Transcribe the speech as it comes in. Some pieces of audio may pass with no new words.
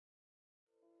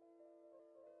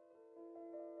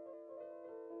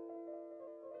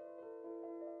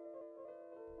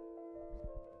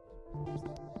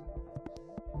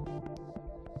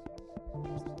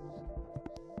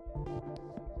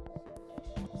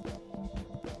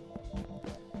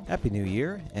Happy New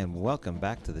Year, and welcome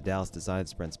back to the Dallas Design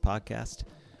Sprints podcast.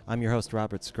 I'm your host,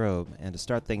 Robert Scrobe, and to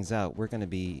start things out, we're going to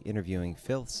be interviewing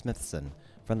Phil Smithson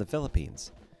from the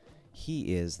Philippines.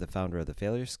 He is the founder of the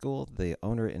Failure School, the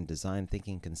owner and design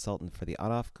thinking consultant for the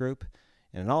On-Off Group,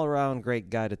 and an all-around great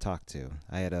guy to talk to.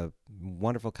 I had a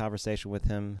wonderful conversation with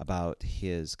him about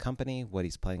his company, what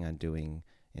he's planning on doing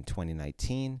in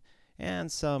 2019, and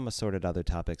some assorted other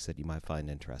topics that you might find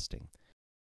interesting.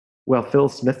 Well, Phil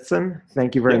Smithson,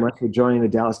 thank you very much for joining the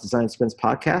Dallas Design Sprints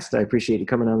podcast. I appreciate you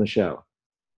coming on the show.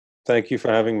 Thank you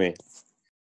for having me.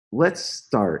 Let's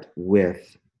start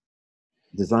with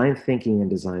design thinking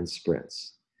and design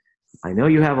sprints. I know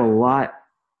you have a lot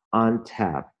on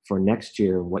tap for next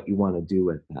year and what you want to do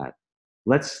with that.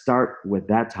 Let's start with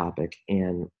that topic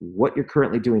and what you're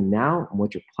currently doing now and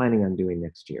what you're planning on doing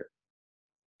next year.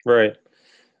 Right.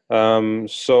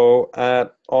 So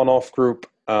at On-Off Group,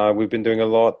 we've been doing a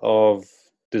lot of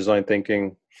design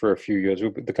thinking for a few years.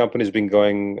 The company's been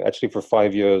going actually for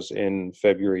 5 years in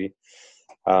February.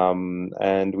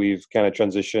 And we've kind of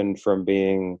transitioned from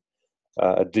being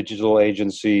a digital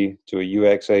agency to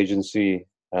a UX agency.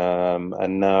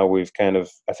 And now we've kind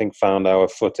of, I think, found our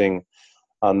footing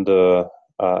under,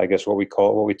 I guess, what we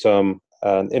term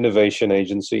an innovation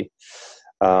agency,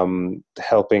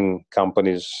 helping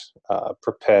companies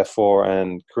prepare for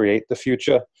and create the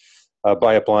future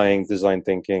by applying design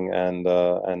thinking and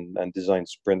design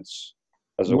sprints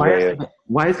as a way.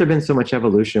 Why has there been so much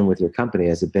evolution with your company?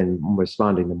 Has it been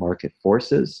responding to market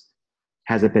forces?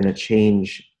 Has it been a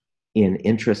change in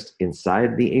interest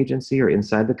inside the agency or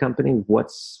inside the company?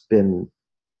 What's been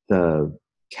the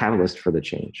catalyst for the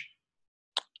change?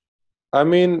 I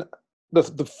mean,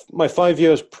 my 5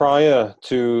 years prior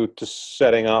to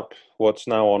setting up what's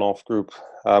now On-Off Group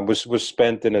was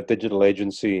spent in a digital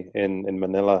agency in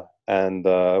Manila, and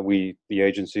the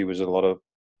agency was a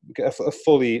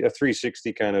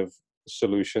 360 kind of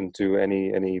solution to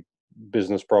any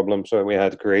business problem. So we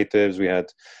had creatives, we had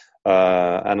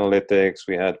analytics,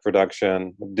 we had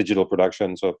production, digital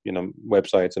production, so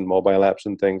websites and mobile apps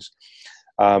and things.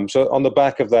 So on the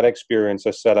back of that experience,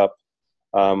 I set up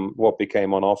what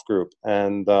became On-Off Group,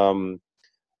 and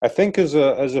I think as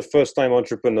a first-time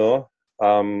entrepreneur,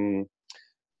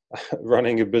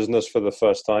 running a business for the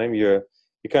first time, you're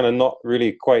kind of not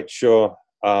really quite sure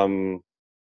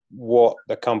what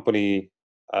the company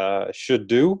should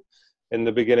do in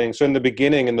the beginning. So in the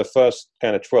beginning, in the first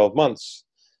kind of 12 months,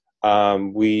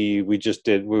 we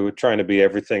were trying to be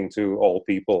everything to all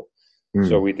people.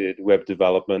 So we did web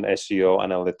development, SEO,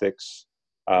 analytics,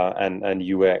 and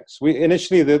UX.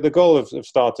 Initially the goal of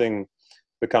starting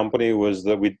the company was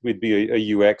that we'd be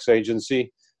a UX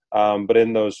agency, but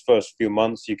in those first few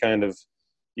months, your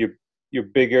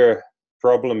bigger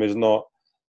problem is not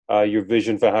your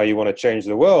vision for how you want to change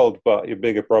the world, but your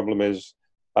bigger problem is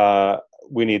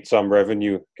we need some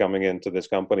revenue coming into this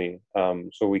company.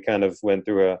 So we kind of went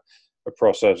through a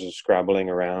process of scrabbling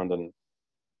around and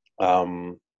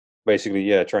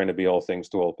basically, trying to be all things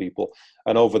to all people.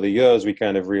 And over the years, we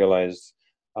kind of realized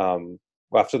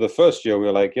after the first year, we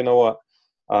were like, you know what,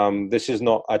 this is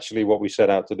not actually what we set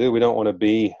out to do. We don't want to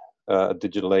be a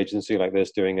digital agency like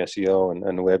this doing SEO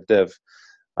and web dev.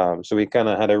 So we kind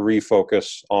of had a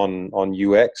refocus on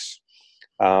UX,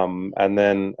 and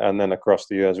then across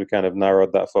the years we kind of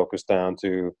narrowed that focus down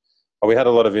to. We had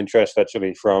a lot of interest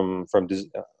actually from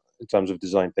in terms of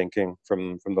design thinking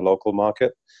from the local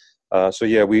market. So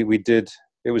we did.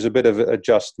 It was a bit of an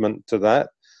adjustment to that.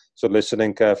 So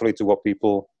listening carefully to what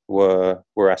people were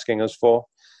asking us for,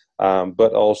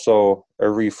 but also a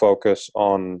refocus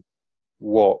on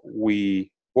what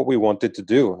we wanted to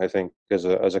do. I think as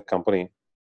a company.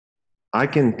 I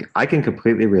can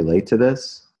completely relate to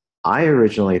this. I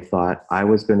originally thought I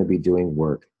was going to be doing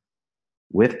work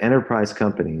with enterprise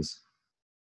companies,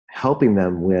 helping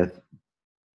them with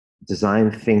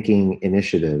design thinking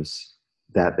initiatives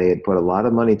that they had put a lot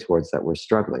of money towards that were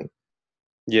struggling.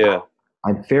 Yeah.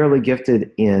 I'm fairly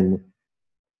gifted in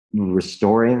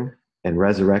restoring and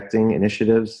resurrecting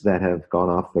initiatives that have gone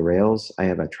off the rails. I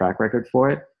have a track record for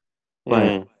it.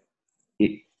 But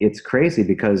it's crazy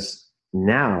because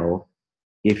now,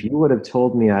 if you would have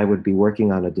told me I would be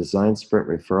working on a design sprint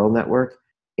referral network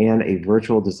and a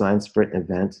virtual design sprint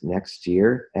event next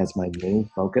year as my main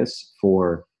focus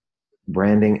for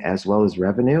branding as well as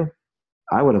revenue,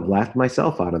 I would have laughed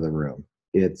myself out of the room.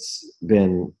 It's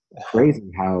been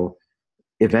crazy how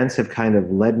events have kind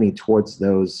of led me towards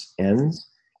those ends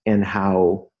and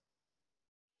how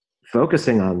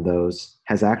focusing on those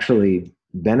has actually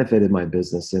benefited my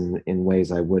business in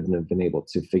ways I wouldn't have been able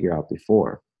to figure out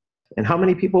before. And how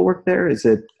many people work there? Is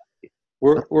it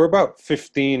We're about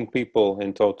 15 people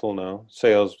in total now.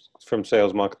 Sales,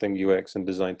 marketing, UX, and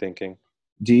design thinking.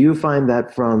 Do you find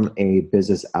that from a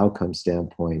business outcome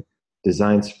standpoint,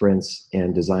 design sprints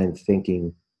and design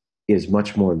thinking is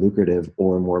much more lucrative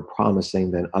or more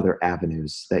promising than other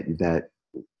avenues that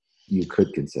you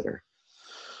could consider?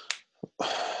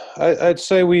 I'd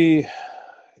say we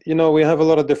have a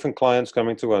lot of different clients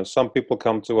coming to us. Some people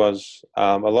come to us,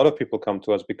 a lot of people come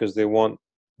to us because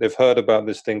they've heard about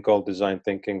this thing called design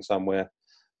thinking somewhere,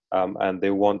 and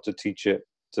they want to teach it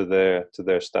to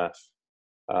their staff.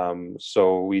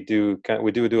 So we do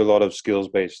a lot of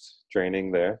skills-based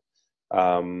training there,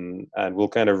 and we'll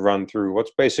kind of run through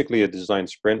what's basically a design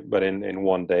sprint, but in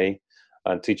one day,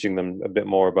 and teaching them a bit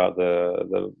more about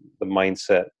the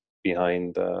mindset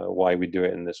behind why we do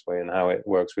it in this way and how it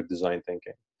works with design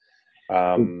thinking.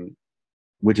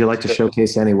 Would you like to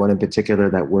showcase anyone in particular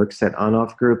that works at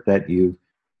On-Off Group that you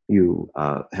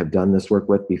have done this work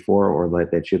with before, or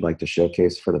that you'd like to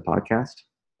showcase for the podcast?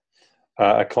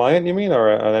 A client, you mean, or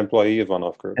an employee of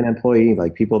On-Off Group? An employee,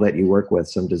 like people that you work with,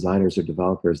 some designers or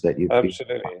developers that you.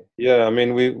 Absolutely, yeah. I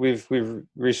mean, we've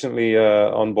recently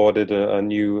onboarded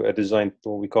a design,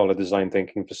 what we call a design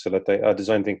thinking facilitator, a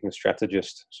design thinking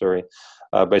strategist. Sorry,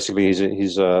 basically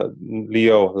he's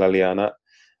Leo Laliana,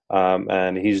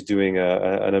 and he's doing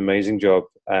an amazing job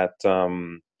at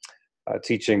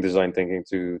teaching design thinking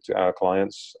to our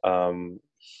clients.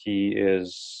 He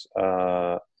is.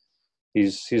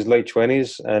 He's late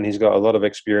 20s, and he's got a lot of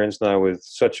experience now with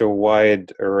such a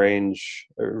wide range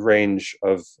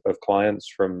of clients,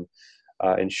 from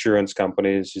insurance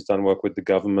companies. He's done work with the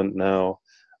government now,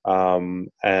 and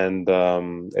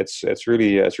it's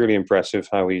really impressive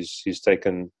how he's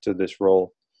taken to this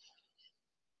role.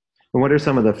 And what are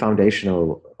some of the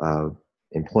foundational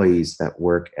employees that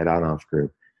work at On-Off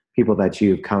Group? People that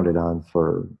you've counted on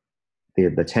for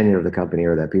the tenure of the company,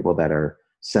 or that people that are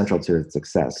central to its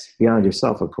success beyond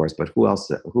yourself, of course, but who else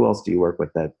do you work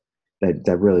with that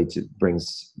really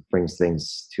brings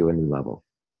things to a new level?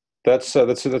 That's a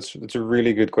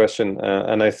really good question,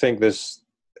 and I think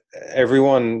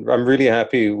everyone. I'm really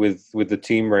happy with the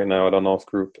team right now at On-Off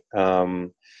Group,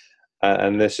 and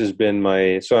this has been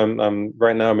I'm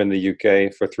right now. I'm in the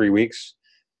UK for 3 weeks,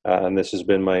 and this has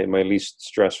been my least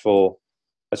stressful.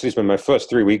 At least been my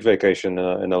first 3-week vacation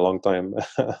in a long time,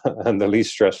 and the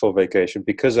least stressful vacation,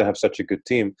 because I have such a good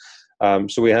team.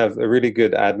 So we have a really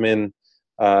good admin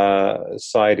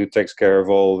side who takes care of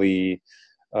all the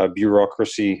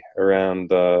bureaucracy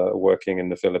around working in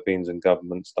the Philippines and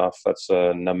government stuff. That's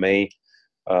Name.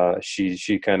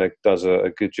 She kind of does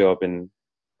a good job in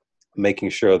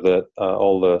making sure that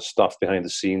all the stuff behind the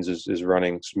scenes is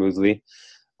running smoothly.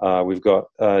 We've got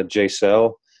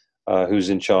J-Cell, who's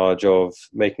in charge of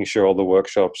making sure all the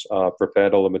workshops are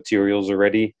prepared, all the materials are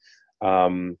ready.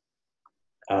 And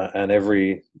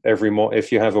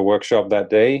if you have a workshop that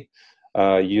day,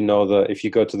 that if you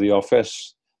go to the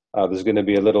office, there's going to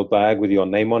be a little bag with your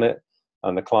name on it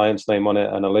and the client's name on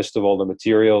it and a list of all the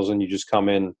materials, and you just come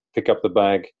in, pick up the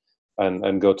bag,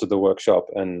 and go to the workshop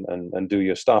and do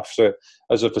your stuff. So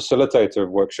as a facilitator of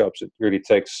workshops, it really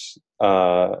takes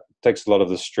a lot of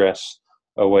the stress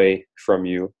away from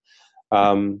you.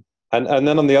 And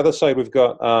then on the other side, we've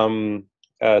got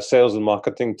a sales and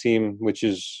marketing team, which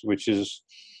is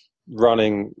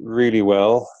running really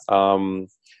well. And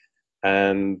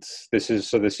this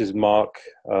is Mark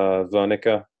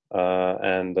Vernica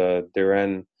and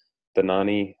Diren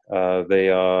Danani. They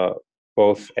are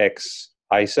both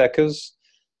ex-ISECers.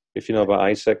 If you know about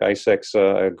ISEC's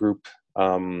a group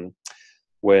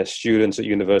where students at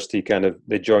university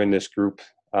they join this group,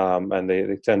 and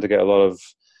they tend to get a lot of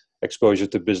exposure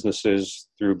to businesses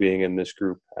through being in this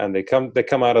group, and they come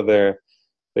out of their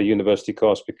university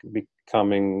course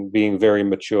being very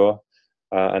mature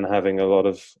and having a lot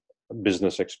of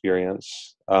business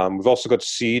experience. We've also got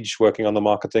Siege working on the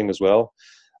marketing as well,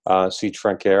 Siege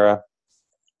Franquera,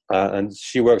 and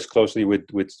she works closely with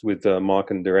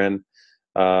Mark and Diren,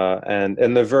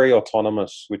 and they're very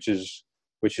autonomous, which is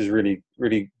really,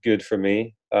 really good for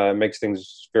me. It makes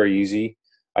things very easy.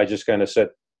 I just kind of set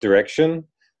direction.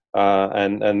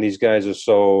 And these guys are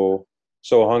so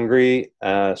hungry,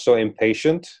 so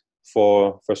impatient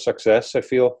for success. I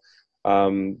feel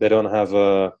they have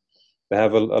a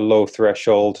low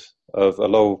threshold a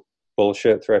low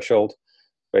bullshit threshold,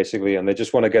 basically, and they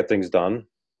just want to get things done.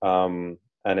 And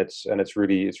it's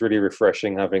really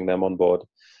refreshing having them on board.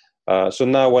 So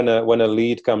now when a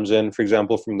lead comes in, for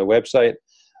example, from the website,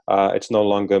 it's no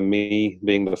longer me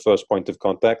being the first point of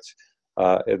contact.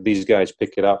 These guys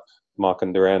pick it up, Mark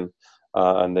and Diren,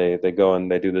 and they go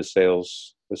and they do the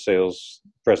sales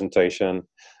presentation.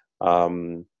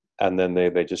 and then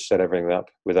they just set everything up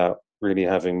without really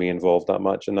having me involved that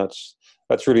much, and that's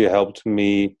really helped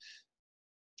me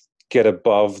get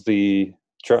above the.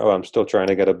 I'm still trying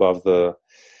to get above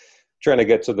trying to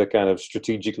get to the kind of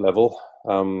strategic level.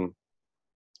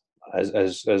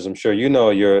 As I'm sure you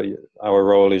know, our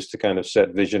role is to kind of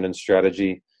set vision and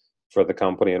strategy for the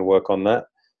company and work on that.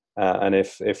 And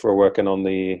if we're working on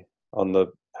the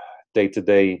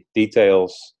day-to-day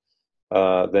details,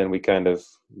 then we kind of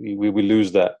we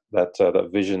lose that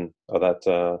vision, or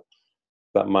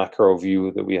that macro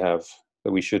view that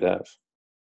we should have.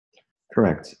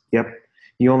 Correct. Yep.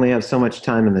 You only have so much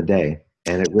time in the day,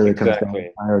 and it really comes down Exactly.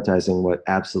 to prioritizing what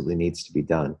absolutely needs to be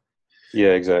done. Yeah,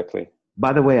 exactly.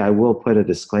 By the way, I will put a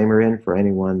disclaimer in for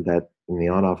anyone that in the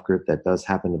on-off group that does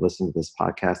happen to listen to this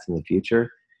podcast in the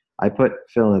future. I put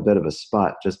Phil in a bit of a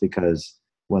spot just because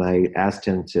when I asked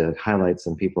him to highlight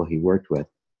some people he worked with,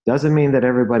 doesn't mean that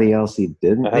everybody else he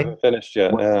didn't I haven't finished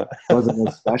yet. wasn't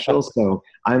as special. So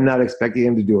I'm not expecting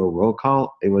him to do a roll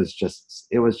call. It was just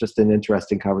an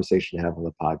interesting conversation to have on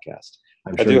the podcast.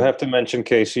 I do have to mention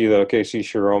Casey, though. Casey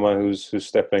Shiroma, who's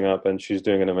stepping up, and she's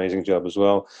doing an amazing job as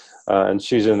well. And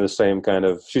she's in the same kind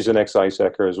of, she's an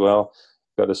ex-ISECer as well.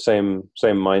 Got the same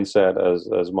mindset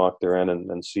as Mark Duran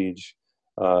and Siege.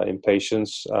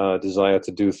 Impatience, desire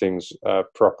to do things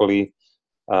properly,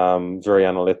 very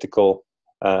analytical.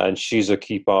 And she's a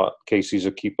key part, Casey's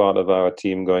a key part of our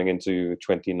team going into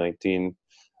 2019.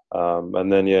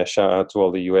 And then, shout out to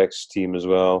all the UX team as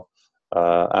well.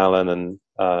 Alan and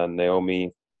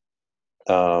Naomi,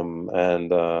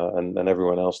 and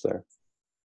everyone else there.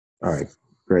 All right,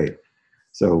 great.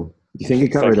 So you think you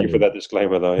covered it? Thank you for that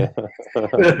disclaimer, though. Yeah.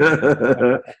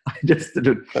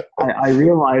 I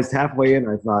realized halfway in,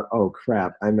 I thought, oh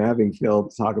crap, I'm having Phil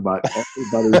talk about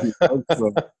everybody he works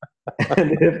with,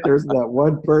 and if there's that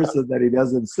one person that he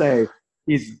doesn't say,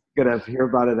 he's gonna hear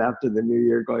about it after the new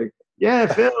year, going, "Yeah,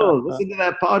 Phil, listen to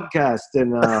that podcast,"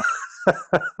 and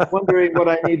wondering what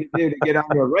I need to do to get on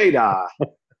your radar.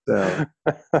 So,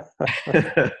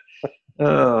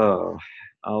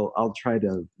 I'll try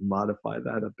to modify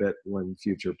that a bit when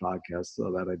future podcasts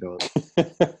so that I don't.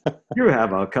 You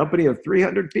have a company of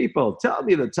 300 people. Tell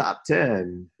me the top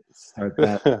 10. Start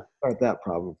that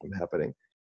problem from happening.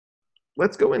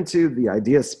 Let's go into the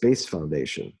Idea Space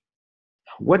Foundation.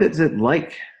 What is it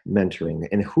like mentoring,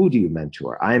 and who do you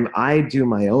mentor? I do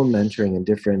my own mentoring in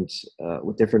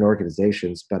with different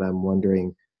organizations, but I'm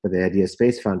wondering for the Idea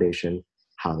Space Foundation,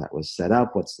 how that was set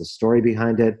up, what's the story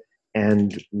behind it,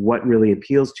 and what really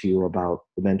appeals to you about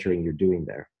the mentoring you're doing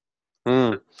there.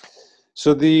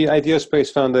 So the Idea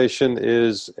Space Foundation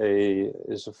is a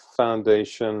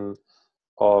foundation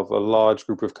of a large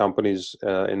group of companies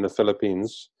in the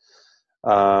Philippines.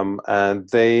 And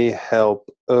they help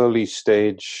early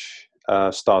stage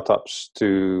startups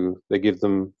they give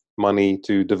them money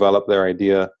to develop their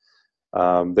idea.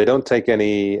 They don't take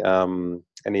any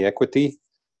equity.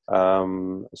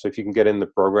 So if you can get in the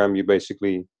program, you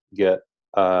basically get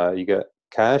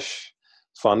cash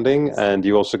funding, and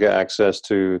you also get access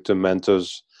to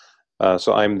mentors.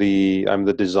 So I'm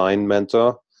the design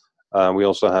mentor. We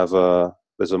also have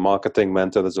there's a marketing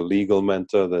mentor, there's a legal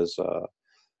mentor, there's a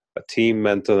team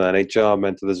mentor, an HR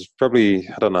mentor. There's probably,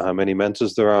 I don't know how many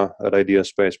mentors there are at Idea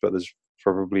Space, but there's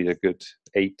probably a good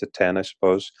 8 to 10, I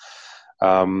suppose.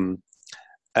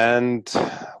 And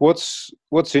what's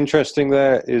interesting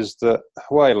there is that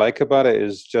what I like about it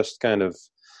is just kind of,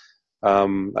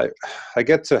 I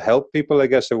get to help people, I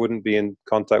guess I wouldn't be in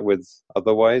contact with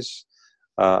otherwise.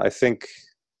 I think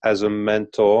as a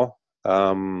mentor,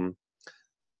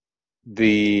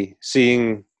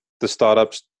 seeing the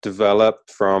startups develop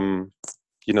from,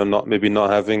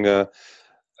 not having a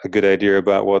good idea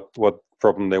about what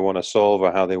problem they want to solve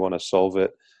or how they want to solve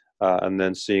it, and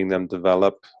then seeing them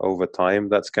develop over time,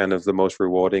 that's kind of the most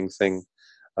rewarding thing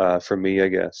for me, I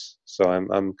guess. So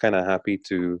I'm kind of happy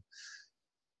to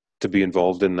be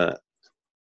involved in that.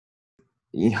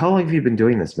 How long have you been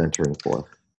doing this mentoring for?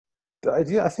 The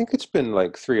idea, I think it's been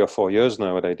like 3 or 4 years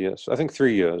now at Ideas. I think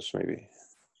 3 years maybe.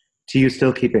 Do you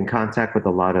still keep in contact with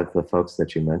a lot of the folks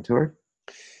that you mentor?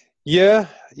 Yeah.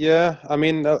 I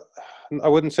mean, I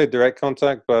wouldn't say direct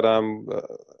contact, but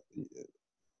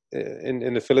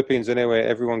in the Philippines anyway,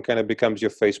 everyone kind of becomes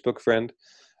your Facebook friend.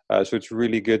 So it's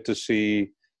really good to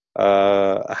see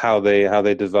how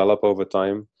they develop over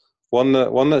time. One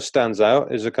that stands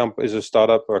out is a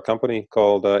startup or a company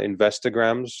called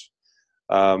Investograms,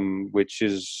 which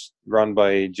is run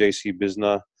by JC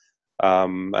Bisna.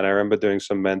 And I remember doing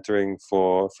some mentoring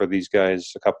for these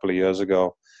guys a couple of years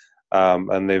ago.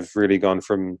 And they've really gone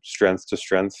from strength to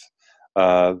strength.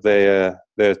 They're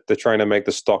trying to make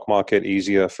the stock market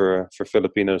easier for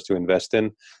Filipinos to invest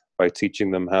in by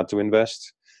teaching them how to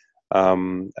invest.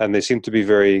 And they seem to be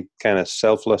very kind of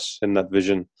selfless in that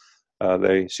vision.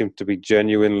 They seem to be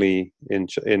genuinely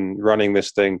in running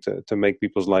this thing to make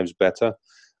people's lives better,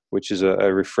 which is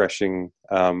a refreshing.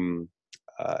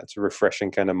 It's a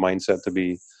refreshing kind of mindset to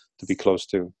be close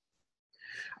to.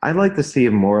 I'd like to see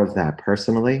more of that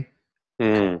personally.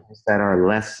 Mm. That are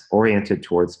less oriented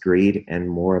towards greed and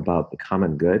more about the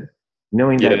common good,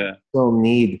 knowing that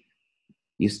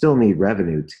you still need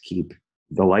revenue to keep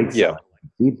the lights on,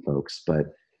 feed folks,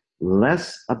 but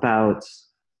less about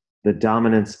the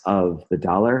dominance of the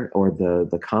dollar or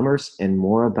the commerce and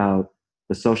more about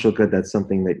the social good that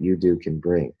something that you do can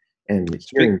bring. And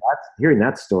hearing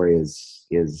that story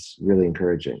is really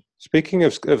encouraging. Speaking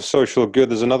of social good,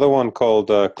 there's another one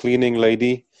called Cleaning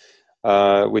Lady,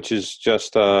 which is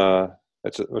just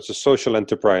it's a social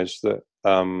enterprise that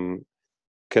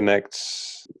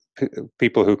connects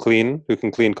people who can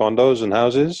clean condos and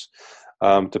houses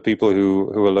to people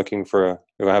who are looking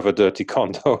who have a dirty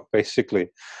condo, basically.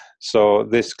 So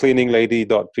this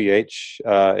cleaninglady.ph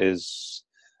is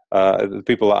the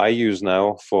people that I use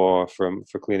now for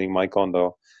cleaning my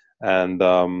condo, and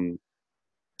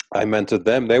I mentored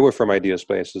them. They were from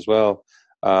Ideaspace as well,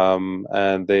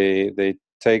 and they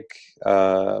take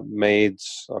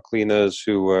maids or cleaners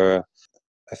who were,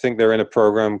 I think they're in a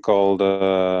program called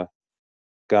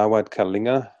Gawad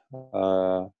Kalinga,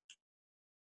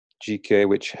 GK,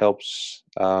 which helps.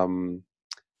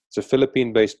 It's a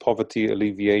Philippine-based poverty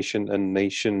alleviation and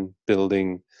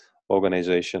nation-building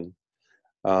organization,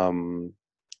 and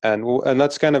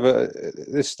that's kind of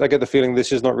I get the feeling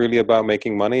this is not really about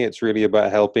making money. It's really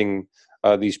about helping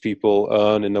these people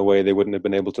earn in a way they wouldn't have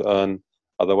been able to earn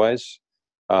otherwise.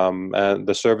 And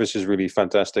the service is really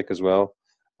fantastic as well.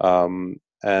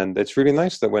 And it's really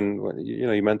nice that when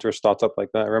you mentor a startup like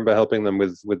that. I remember helping them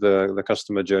with the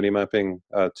customer journey mapping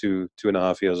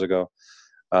 2.5 years ago,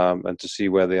 and to see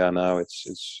where they are now,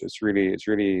 it's really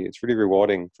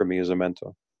rewarding for me as a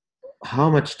mentor.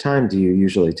 How much time do you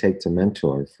usually take to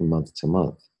mentor from month to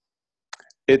month?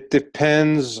 It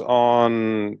depends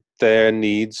on their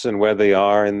needs and where they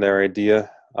are in their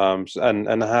idea,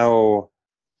 and how.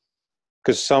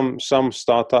 Because some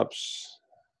startups,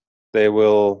 they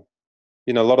will,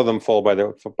 a lot of them fall by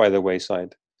the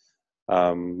wayside.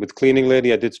 With Cleaning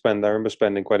Lady, I remember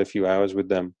spending quite a few hours with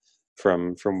them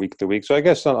from week to week. So I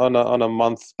guess on a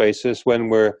month basis,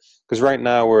 because right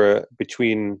now we're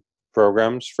between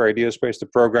programs for Ideaspace. The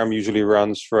program usually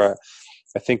runs for,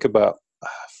 I think, about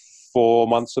 4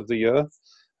 months of the year,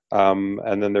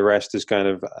 and then the rest is kind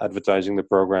of advertising the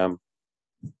program.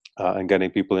 And getting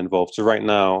people involved. So right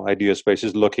now, Ideaspace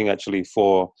is looking actually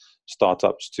for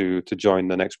startups to join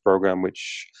the next program,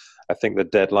 which I think the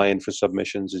deadline for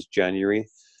submissions is January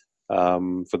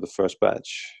for the first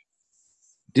batch.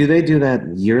 Do they do that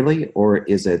yearly, or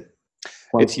is it?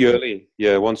 It's yearly,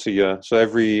 once a year. So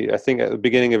I think at the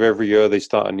beginning of every year, they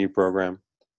start a new program.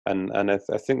 And I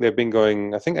think they've been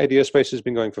going, I think Ideaspace has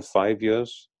been going for 5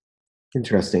 years.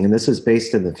 Interesting. And this is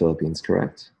based in the Philippines,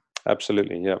 correct?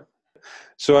 Absolutely, yeah.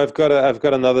 So I've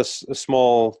got another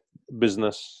small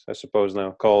business, I suppose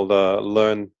now, called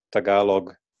Learn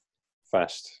Tagalog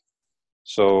Fast.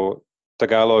 So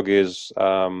Tagalog is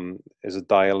a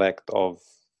dialect of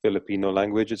Filipino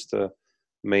language. It's the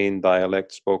main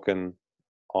dialect spoken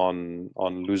on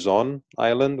Luzon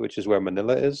Island, which is where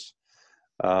Manila is,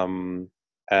 and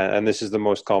this is the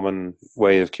most common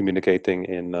way of communicating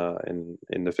in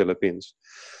the Philippines.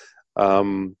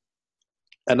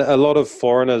 And a lot of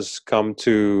foreigners come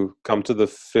to the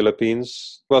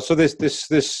Philippines. Well, so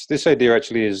this idea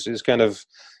actually is kind of,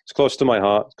 it's close to my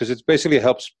heart, because it basically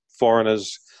helps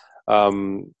foreigners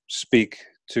speak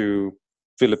to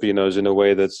Filipinos in a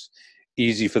way that's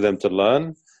easy for them to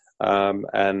learn,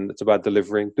 and it's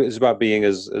about being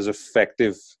as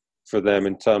effective for them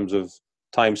in terms of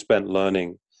time spent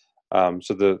learning.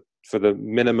 So for the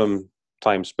minimum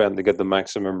time spent, they get the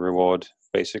maximum reward,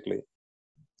 basically.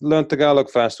 Learn Tagalog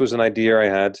Fast was an idea I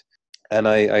had, and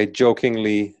I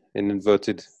jokingly, in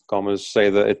inverted commas, say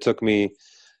that it took me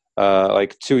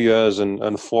like 2 years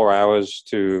and 4 hours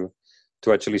to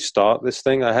actually start this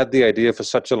thing. I had the idea for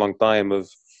such a long time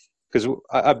because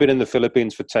I've been in the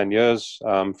Philippines for 10 years,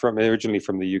 originally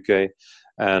from the UK,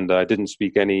 and I didn't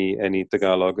speak any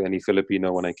Tagalog, any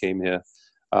Filipino when I came here,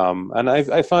 and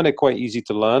I found it quite easy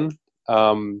to learn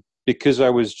because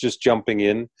I was just jumping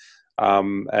in.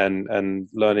 And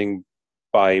learning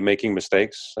by making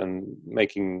mistakes and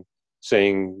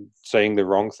saying the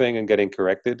wrong thing and getting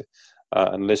corrected,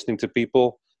 and listening to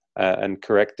people and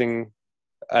correcting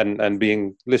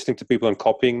and listening to people and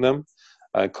copying them,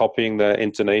 copying their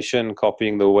intonation,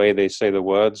 copying the way they say the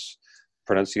words,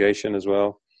 pronunciation as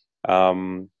well.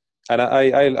 And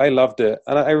I loved it.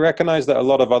 And I recognize that a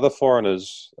lot of other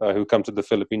foreigners who come to the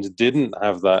Philippines didn't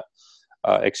have that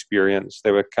experience.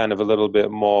 They were kind of a little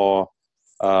bit more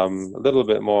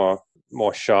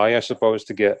shy, I suppose,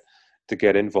 to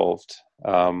get involved.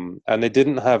 And they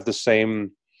didn't have the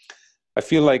same. I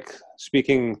feel like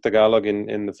speaking Tagalog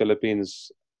in the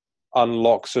Philippines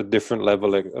unlocks a different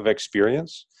level of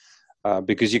experience.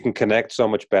 Because you can connect so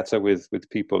much better with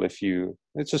people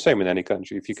it's the same in any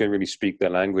country, if you can really speak their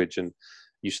language and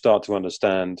you start to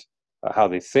understand how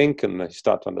they think and they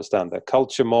start to understand their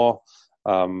culture more.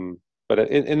 But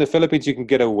in the Philippines, you can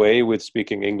get away with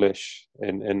speaking English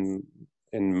in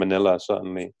Manila,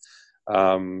 certainly.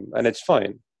 And it's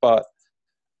fine. But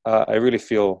I really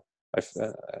feel, I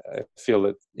feel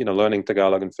that, learning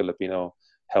Tagalog and Filipino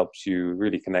helps you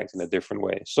really connect in a different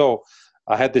way. So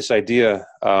I had this idea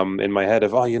in my head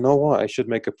of, you know what? I should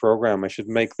make a program. I should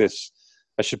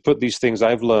put these things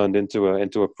I've learned into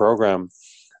a program.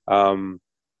 And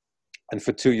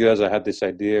for 2 years, I had this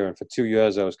idea. And for 2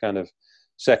 years, I was kind of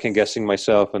second guessing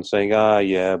myself and saying,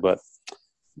 yeah, but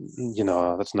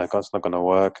that's not going to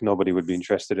work. Nobody would be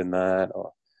interested in that.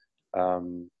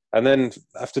 And then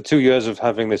after 2 years of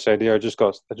having this idea, I just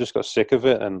got sick of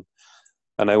it. And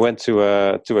I went to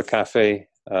a cafe.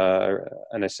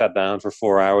 And I sat down for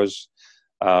 4 hours,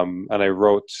 and I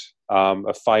wrote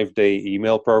a 5-day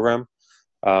email program.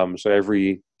 So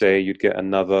every day you'd get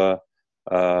another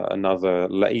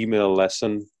email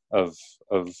lesson of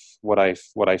what I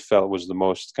felt was the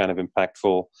most kind of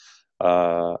impactful,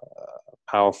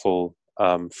 powerful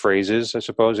phrases, I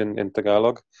suppose, in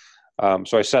Tagalog.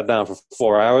 So I sat down for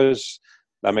 4 hours.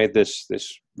 I made this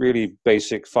really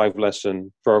basic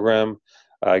 5-lesson program.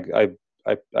 I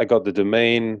got the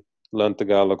domain,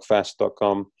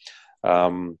 learntagalogfast.com.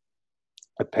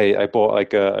 I bought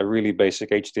like a really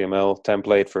basic HTML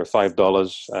template for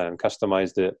 $5 and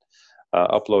customized it,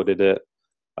 uploaded it,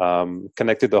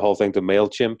 connected the whole thing to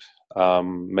MailChimp,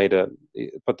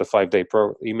 put the 5-day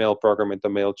email program into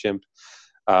MailChimp.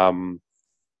 And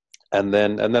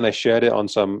then I shared it on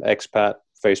some expat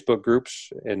Facebook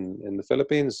groups in the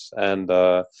Philippines, and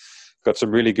got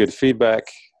some really good feedback.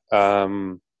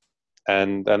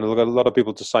 And I got a lot of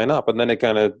people to sign up, and then it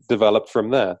kind of developed from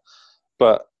there.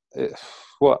 But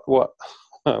what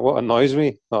annoys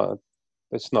me?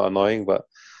 It's not annoying, but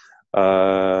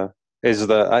is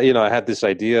that I had this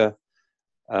idea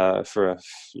for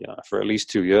at least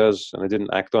 2 years, and I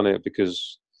didn't act on it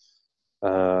because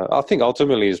I think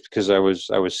ultimately is because I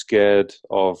was scared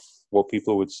of what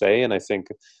people would say, and I think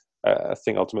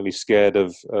ultimately scared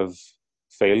of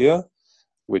failure,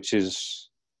 which is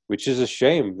a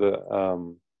shame that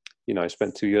I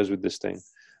spent 2 years with this thing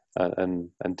and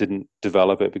didn't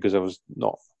develop it because I was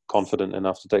not confident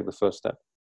enough to take the first step.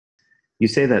 You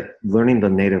say that learning the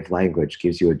native language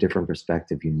gives you a different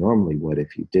perspective you normally would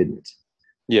if you didn't.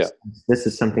 Yeah. So this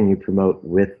is something you promote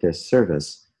with this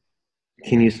service.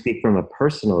 Can you speak from a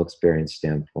personal experience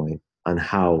standpoint on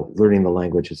how learning the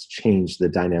language has changed the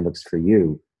dynamics for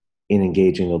you in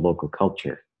engaging the local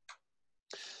culture?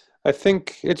 I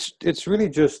think it's really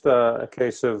just a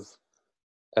case of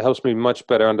it helps me much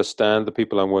better understand the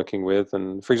people I'm working with.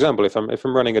 And for example, if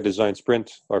I'm running a design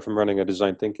sprint or if I'm running a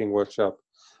design thinking workshop,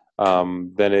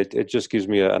 then it just gives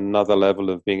me another level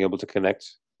of being able to connect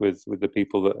with the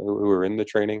people who are in the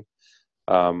training.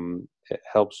 It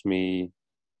helps me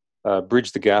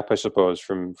bridge the gap, I suppose,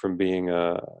 from being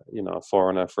a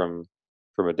foreigner from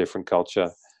a different culture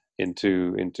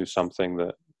into something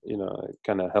that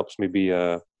kind of helps me be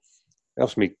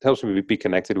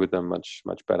connected with them much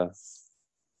better.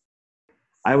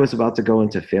 I was about to go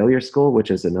into failure school,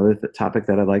 which is another topic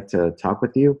that I'd like to talk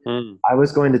with you. I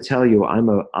was going to tell you I'm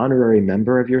an honorary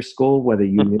member of your school, whether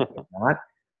you knew it or not,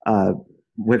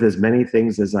 with as many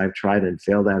things as I've tried and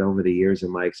failed at over the years in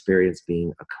my experience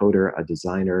being a coder, a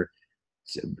designer,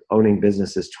 owning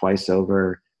businesses twice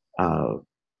over,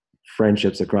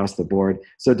 friendships across the board.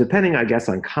 So depending, I guess,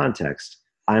 on context,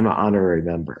 I'm an honorary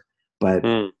member. But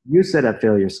you set up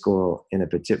failure school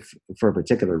for a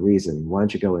particular reason. Why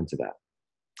don't you go into that?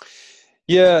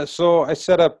 Yeah, so I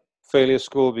set up failure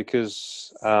school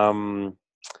because I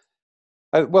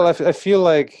feel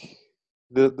like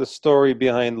the story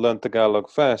behind Learn Tagalog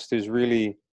Fast is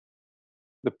really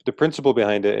the principle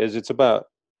behind it is it's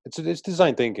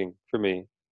design thinking for me,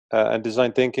 and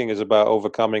design thinking is about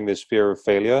overcoming this fear of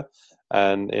failure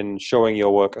and in showing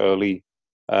your work early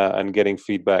and getting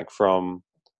feedback from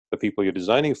the people you're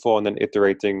designing for, and then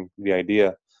iterating the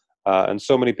idea. And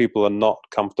so many people are not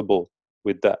comfortable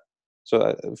with that.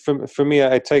 So for me,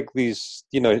 I take these,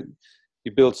 you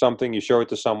build something, you show it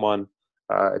to someone.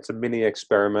 It's a mini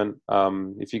experiment.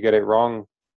 If you get it wrong,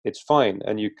 it's fine,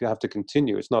 and you have to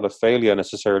continue. It's not a failure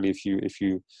necessarily if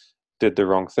you did the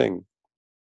wrong thing.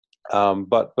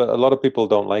 But a lot of people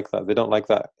don't like that. They don't like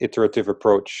that iterative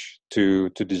approach to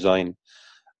design.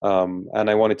 And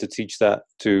I wanted to teach that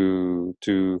to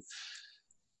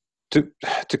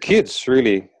kids,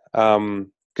 really,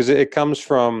 because it comes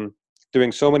from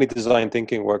doing so many design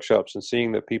thinking workshops and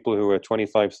seeing that people who are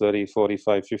 25, 30,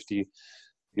 45, 50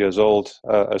 years old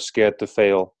are scared to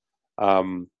fail.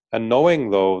 And knowing,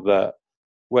 though, that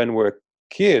when we're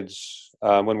kids,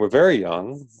 when we're very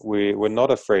young, we're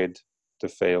not afraid to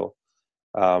fail.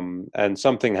 And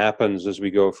something happens as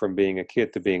we go from being a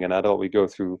kid to being an adult. We go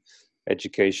through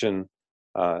educational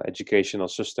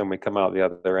system. We come out the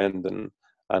other end,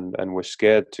 and we're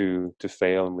scared to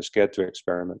fail, and we're scared to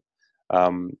experiment.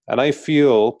 And I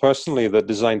feel personally that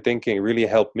design thinking really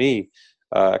helped me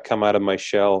come out of my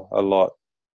shell a lot.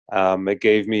 It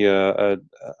gave me a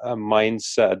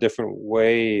mindset, a different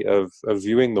way of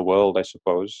viewing the world, I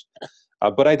suppose.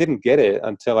 But I didn't get it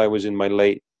until I was in my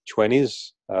late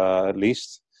 20s, at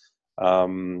least.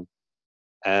 And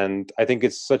I think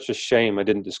it's such a shame I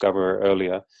didn't discover it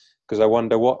earlier, because I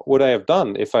wonder what would I have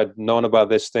done if I'd known about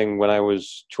this thing when I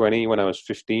was 20, when I was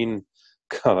 15.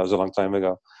 God, that was a long time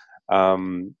ago.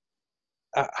 How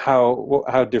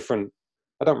different?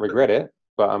 I don't regret it,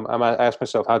 but I ask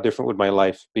myself, how different would my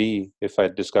life be if I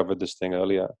discovered this thing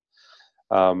earlier?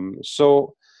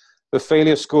 So the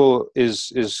failure school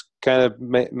is kind of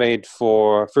made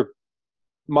for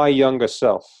my younger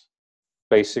self,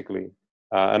 basically.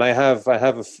 And I have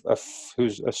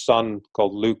who's a son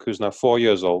called Luke, who's now 4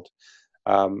 years old,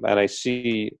 and I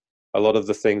see a lot of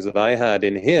the things that I had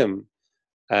in him,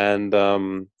 and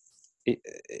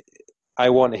I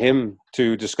want him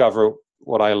to discover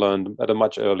what I learned at a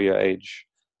much earlier age.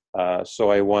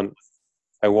 So I want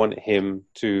him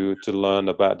to learn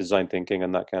about design thinking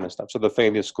and that kind of stuff. So the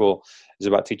failure school is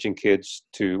about teaching kids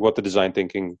what the design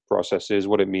thinking process is,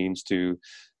 what it means to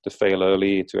fail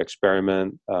early, to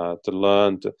experiment, to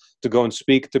learn, to go and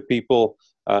speak to people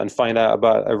and find out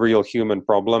about a real human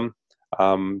problem,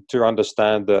 to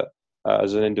understand that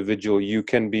as an individual you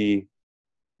can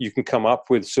come up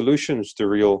with solutions to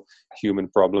real human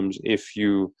problems if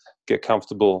you get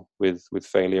comfortable with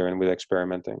failure and with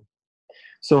experimenting.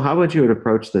 So how would you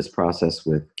approach this process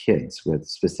with kids,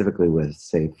 specifically with,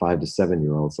 say, 5 to 7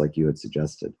 year olds, like you had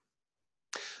suggested?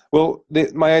 Well,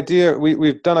 my idea,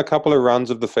 we've done a couple of runs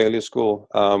of the failure school.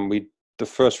 The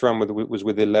first run was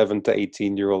with 11 to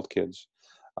 18-year-old kids.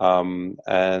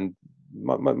 And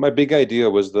my big idea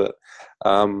was that,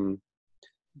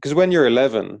 because when you're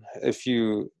 11, if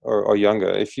you or younger,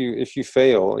 if you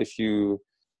fail, if you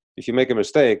make a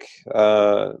mistake,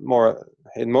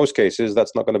 in most cases,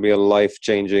 that's not going to be a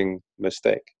life-changing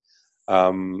mistake.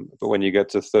 But when you get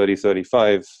to 30,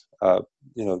 35, the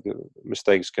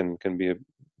mistakes can be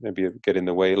maybe get in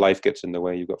the way. Life gets in the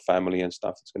way. You've got family and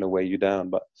stuff that's going to weigh you down.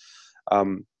 But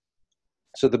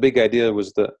so the big idea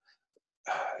was that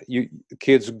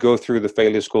kids go through the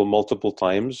failure school multiple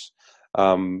times.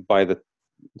 By the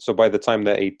time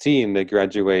they're 18, they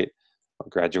graduate,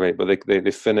 but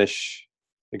they finish.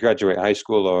 They graduate high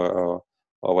school or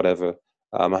whatever,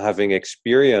 having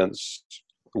experience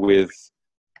with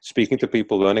speaking to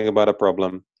people, learning about a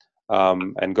problem,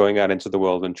 and going out into the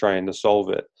world and trying to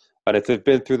solve it. And if they've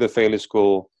been through the failure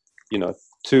school,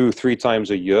 2-3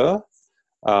 times a year,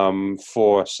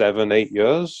 for 7-8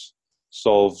 years,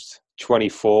 solved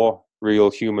 24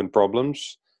 real human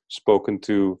problems, spoken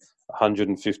to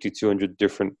 150, 200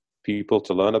 different people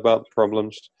to learn about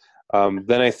problems,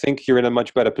 then I think you're in a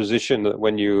much better position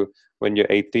when you're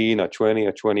 18 or 20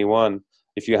 or 21.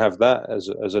 If you have that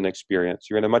as an experience,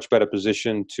 you're in a much better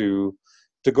position to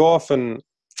go off and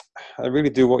really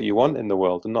do what you want in the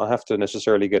world, and not have to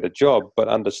necessarily get a job, but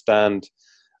understand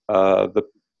the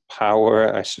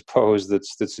power, I suppose,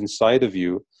 that's inside of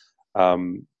you,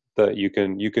 that you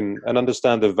can and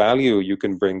understand the value you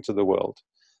can bring to the world.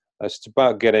 It's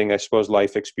about getting, I suppose,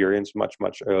 life experience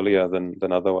much earlier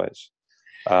than otherwise.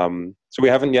 So we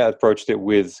haven't yet approached it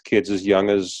with kids as young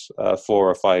as 4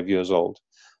 or 5 years old,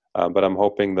 but I'm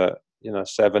hoping that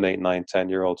 7, 8, 9,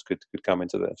 10-year-olds could come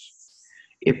into this.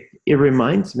 It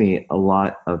reminds me a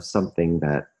lot of something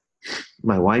that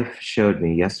my wife showed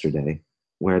me yesterday,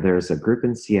 where there's a group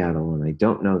in Seattle, and I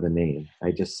don't know the name.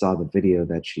 I just saw the video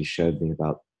that she showed me,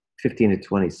 about 15 to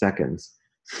 20 seconds,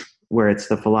 where it's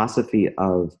the philosophy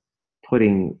of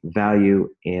putting value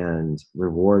and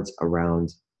rewards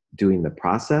around doing the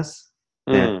process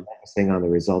and focusing on the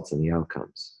results and the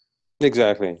outcomes.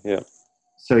 Exactly. Yeah.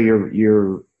 So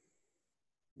you're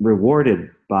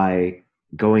rewarded by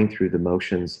going through the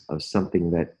motions of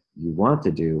something that you want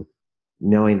to do,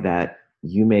 knowing that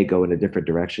you may go in a different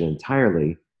direction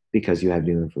entirely because you have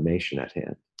new information at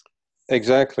hand.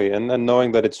 Exactly, and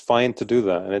knowing that it's fine to do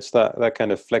that, and it's that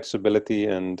kind of flexibility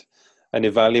and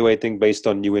evaluating based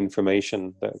on new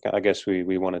information that I guess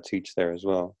we want to teach there as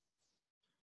well.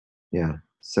 Yeah.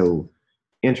 So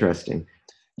interesting.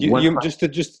 You just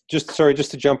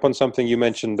to jump on something you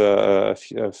mentioned a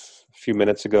few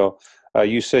minutes ago.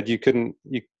 You said you couldn't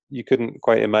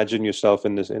quite imagine yourself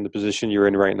in the position you're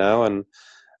in right now, and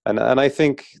I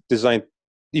think design.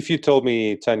 If you told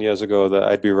me 10 years ago that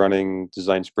I'd be running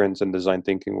design sprints and design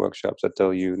thinking workshops, I'd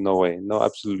tell you no way, no,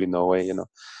 absolutely no way.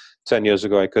 10 years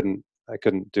ago I couldn't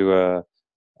do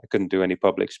any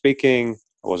public speaking.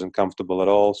 I wasn't comfortable at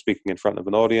all speaking in front of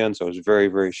an audience. I was very,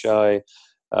 very shy.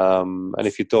 And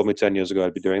if you told me 10 years ago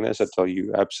I'd be doing this, I'd tell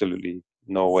you absolutely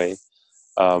no way.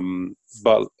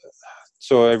 But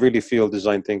so I really feel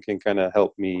design thinking kind of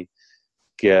helped me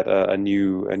get a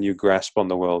new grasp on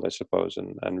the world, I suppose,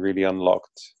 and really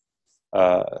unlocked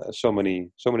so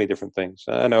many different things.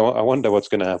 And I wonder what's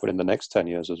going to happen in the next 10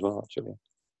 years as well, actually.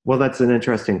 Well, that's an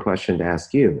interesting question to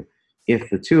ask you. If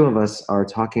the two of us are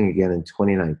talking again in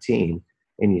 2019,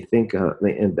 and you think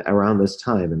around this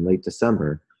time in late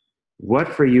December, what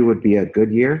for you would be a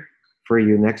good year for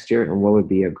you next year, and what would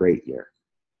be a great year?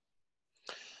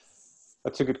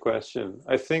 That's a good question.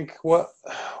 I think what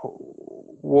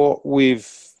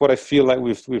I feel like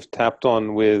we've tapped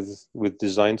on with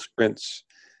design sprints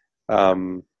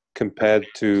compared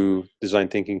to design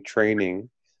thinking training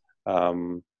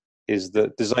is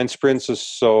that design sprints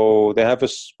they have a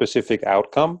specific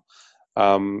outcome.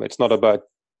 It's not about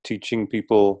teaching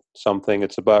people something.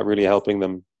 It's about really helping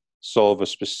them solve a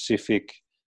specific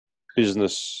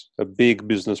a big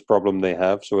business problem they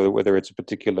have. So whether it's a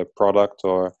particular product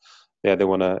or they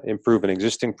want to improve an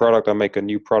existing product or make a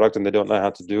new product and they don't know how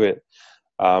to do it.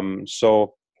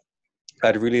 So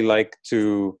I'd really like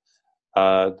to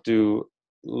do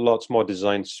lots more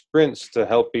design sprints to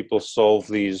help people solve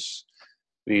these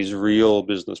real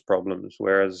business problems.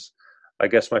 Whereas I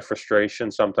guess my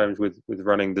frustration sometimes with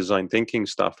running design thinking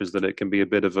stuff is that it can be a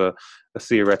bit of a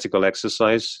theoretical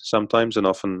exercise sometimes, and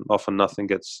often nothing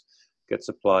gets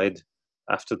applied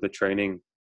after the training.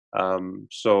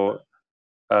 So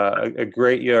a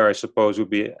great year, I suppose, would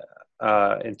be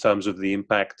in terms of the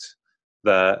impact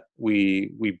that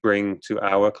we bring to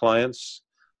our clients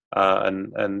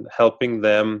and helping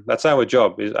them. That's our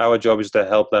job. Our job is to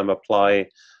help them apply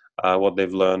what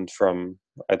they've learned from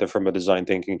either from a design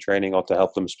thinking training or to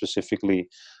help them specifically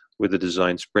with a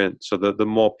design sprint. So the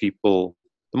more people,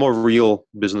 the more real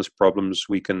business problems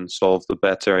we can solve, the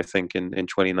better, I think, in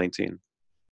 2019.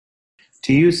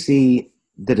 Do you see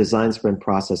the design sprint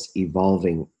process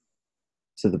evolving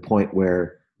to the point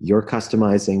where you're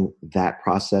customizing that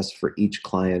process for each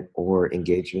client or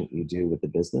engagement you do with the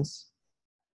business?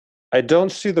 I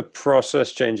don't see the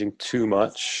process changing too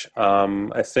much.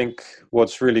 I think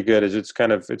what's really good is it's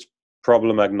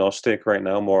problem agnostic right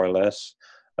now, more or less.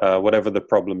 Whatever the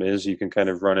problem is, you can kind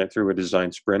of run it through a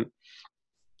design sprint.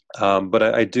 But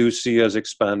I do see us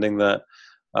expanding that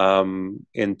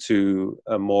into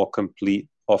a more complete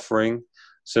offering,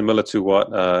 similar to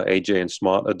what AJ and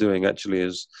Smart are doing. Actually,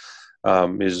 is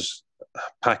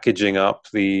packaging up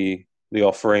the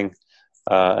offering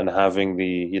and having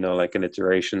like an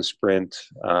iteration sprint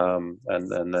and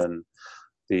then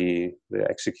the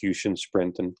execution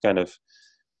sprint, and kind of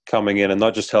coming in and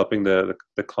not just helping the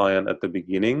client at the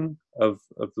beginning of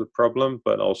the problem,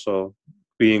 but also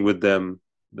being with them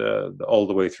all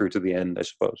the way through to the end, I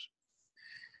suppose.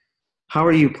 How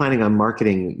are you planning on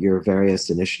marketing your various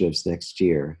initiatives next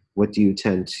year? What do you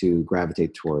tend to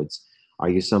gravitate towards? Are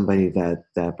you somebody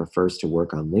that prefers to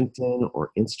work on LinkedIn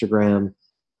or Instagram?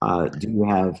 Do you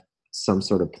have some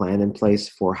sort of plan in place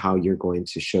for how you're going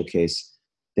to showcase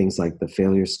things like the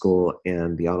Failure School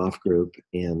and the On-Off Group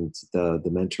and the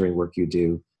mentoring work you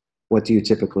do? What do you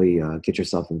typically get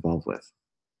yourself involved with?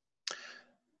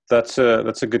 That's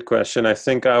a good question. I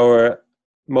think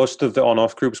most of the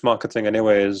On-Off Group's marketing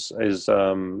anyway is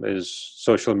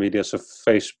social media, so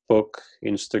Facebook,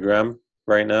 Instagram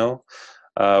right now.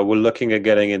 We're looking at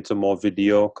getting into more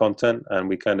video content, and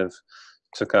we kind of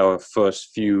took our first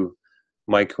few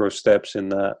micro steps in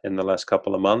that in the last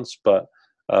couple of months. But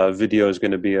video is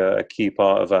going to be a key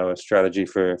part of our strategy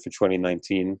for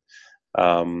 2019,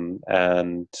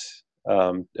 and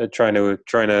trying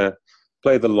to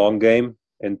play the long game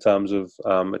in terms of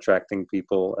attracting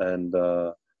people and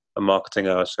marketing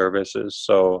our services.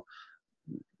 So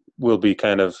will be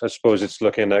kind of, I suppose it's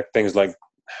looking at things like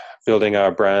building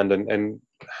our brand and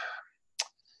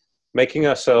making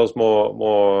ourselves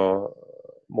more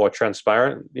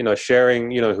transparent,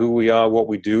 sharing, who we are, what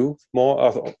we do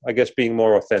more, I guess being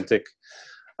more authentic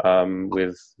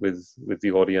with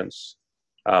the audience.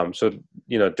 So,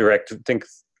 direct,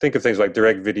 think of things like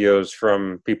direct videos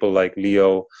from people like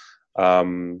Leo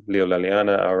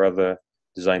Laliana, our other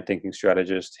design thinking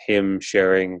strategist, him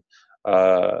sharing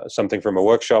something from a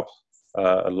workshop,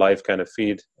 a live kind of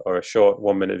feed, or a short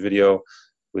 1-minute video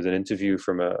with an interview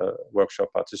from a workshop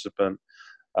participant.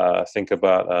 Think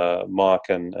about Mark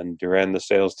and Duran, the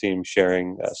sales team,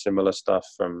 sharing similar stuff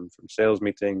from sales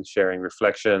meetings, sharing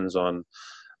reflections on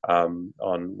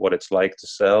what it's like to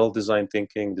sell design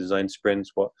thinking, design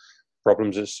sprints, what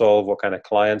problems it solve, what kind of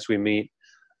clients we meet.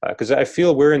 Because I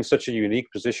feel we're in such a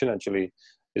unique position, actually,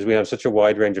 is we have such a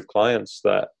wide range of clients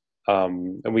that,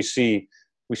 and we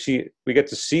get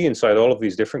to see inside all of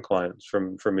these different clients,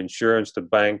 from insurance to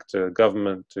bank to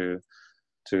government to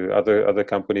other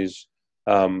companies.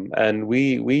 And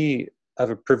we have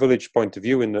a privileged point of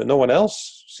view in that no one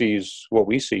else sees what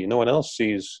we see. No one else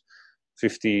sees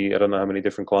 50, I don't know how many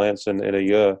different clients in a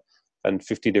year, and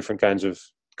 50 different kinds of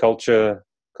cultures,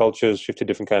 50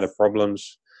 different kind of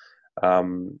problems.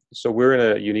 So we're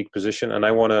in a unique position, and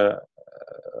we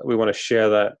want to share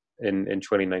that in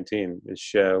 2019, is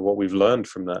share what we've learned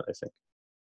from that, I think.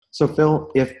 So Phil,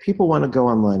 if people want to go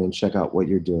online and check out what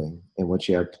you're doing and what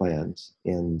you have planned,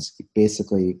 and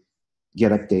basically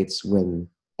get updates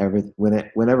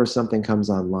whenever something comes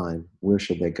online, where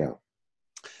should they go?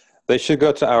 They should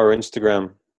go to our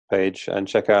Instagram page and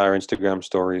check out our Instagram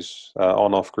stories,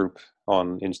 on-off group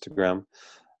on Instagram,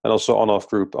 and also on-off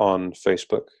group on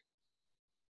Facebook.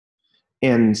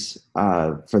 And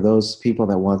for those people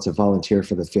that want to volunteer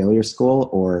for the Failure School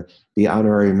or be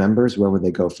honorary members, where would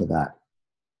they go for that?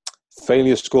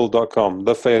 Failureschool.com,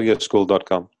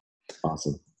 thefailureschool.com.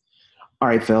 Awesome. All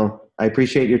right, Phil, I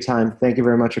appreciate your time. Thank you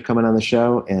very much for coming on the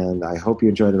show, and I hope you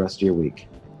enjoy the rest of your week.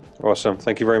 Awesome.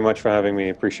 Thank you very much for having me.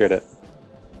 Appreciate it.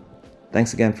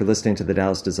 Thanks again for listening to the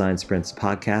Dallas Design Sprints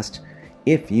podcast.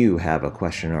 If you have a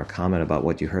question or comment about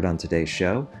what you heard on today's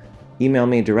show, email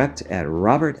me direct at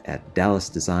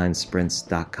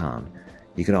robert@dallasdesignsprints.com.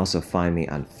 You can also find me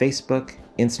on Facebook,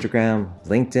 Instagram,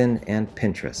 LinkedIn, and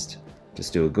Pinterest.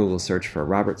 Just do a Google search for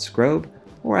Robert Scrobe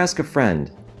or ask a friend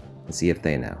and see if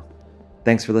they know.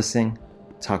 Thanks for listening.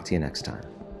 Talk to you next time.